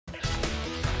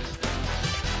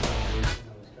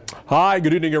Hi,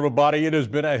 good evening, everybody. It has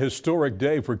been a historic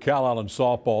day for Calallen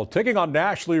softball, taking on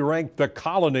nationally ranked the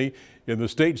Colony in the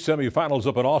state semifinals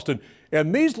up in Austin.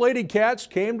 And these Lady Cats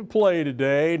came to play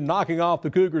today, knocking off the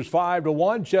Cougars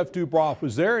 5-1. Jeff Dubroff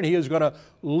was there, and he is going to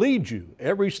lead you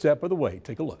every step of the way.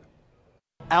 Take a look.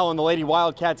 Alan, the Lady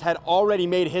Wildcats had already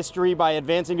made history by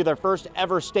advancing to their first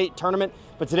ever state tournament,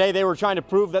 but today they were trying to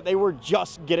prove that they were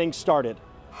just getting started.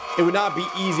 It would not be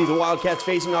easy. The Wildcats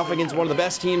facing off against one of the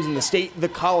best teams in the state, the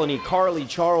Colony. Carly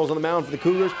Charles on the mound for the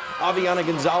Cougars. Aviana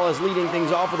Gonzalez leading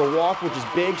things off with a walk, which is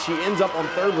big. She ends up on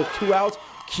third with 2 outs.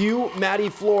 Q. Maddie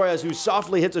Flores, who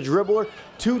softly hits a dribbler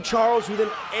to Charles, who then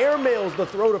airmails the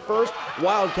throw to first.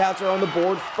 Wildcats are on the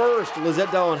board first. Lizette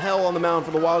Delonhel on the mound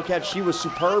for the Wildcats. She was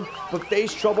superb, but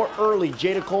faced trouble early.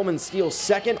 Jada Coleman steals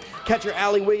second. Catcher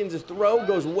Allie Wiggins' throw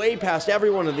goes way past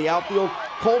everyone in the outfield.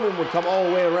 Coleman would come all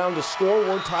the way around to score.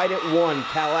 We're tied at 1.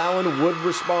 Calallen would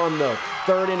respond, though.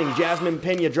 Third inning, Jasmine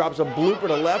Pena drops a blooper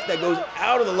to left that goes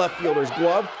out of the left fielder's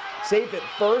glove. Safe at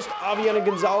first. Aviana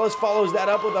Gonzalez follows that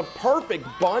up with a perfect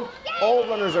bunt. All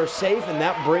runners are safe, and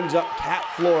that brings up Kat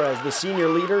Flores, the senior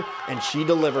leader, and she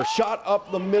delivers. Shot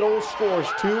up the middle, scores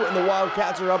 2, and the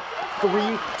Wildcats are up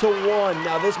 3-1.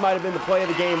 Now, this might have been the play of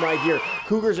the game right here.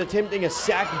 Cougars attempting a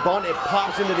sack bunt. It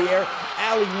pops into the air.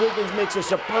 Allie Wiggins makes a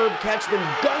superb catch,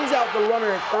 then guns out the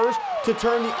runner at first to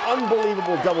turn the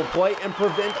unbelievable double play and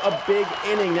prevent a big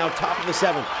inning. Now top of the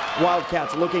 7th,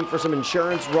 Wildcats looking for some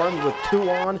insurance runs with 2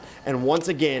 on, and once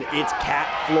again, it's Kat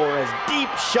Flores. Deep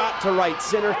shot to right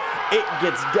center. It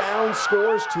gets down,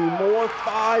 scores 2 more,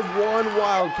 5-1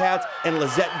 Wildcats, and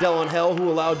Lizette Delonhel, who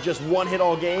allowed just 1 hit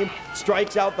all game,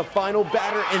 strikes out the final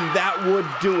batter, and that would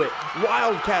do it.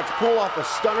 Wildcats pull off a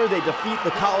stunner. They defeat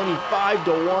the Colony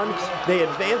 5-1. They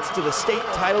advance to the state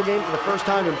title game for the first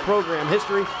time in program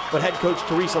history, but head coach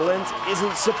Teresa Lentz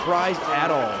isn't surprised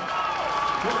at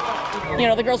all. You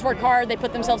know, the girls work hard. They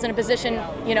put themselves in a position,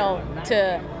 you know,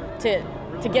 to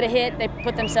get a hit. They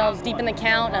put themselves deep in the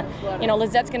count. You know,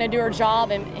 Lizette's going to do her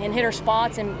job and hit her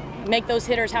spots and make those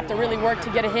hitters have to really work to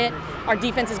get a hit. Our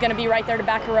defense is going to be right there to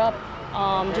back her up,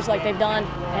 just like they've done.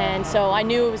 And so I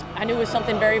knew it was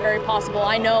something very, very possible.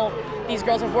 I know these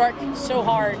girls have worked so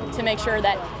hard to make sure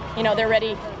that, you know, they're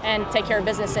ready and take care of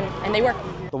business, and they work.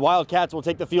 The Wildcats will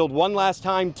take the field one last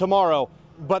time tomorrow,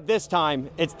 but this time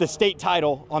it's the state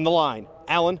title on the line.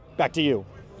 Alan, back to you.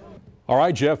 All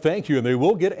right, Jeff, thank you. And they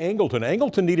will get Angleton.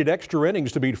 Angleton needed extra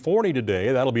innings to beat Forney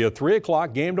today. That'll be a 3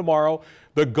 o'clock game tomorrow.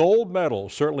 The gold medal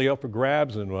certainly up for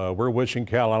grabs, and we're wishing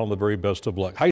Calallen the very best of luck.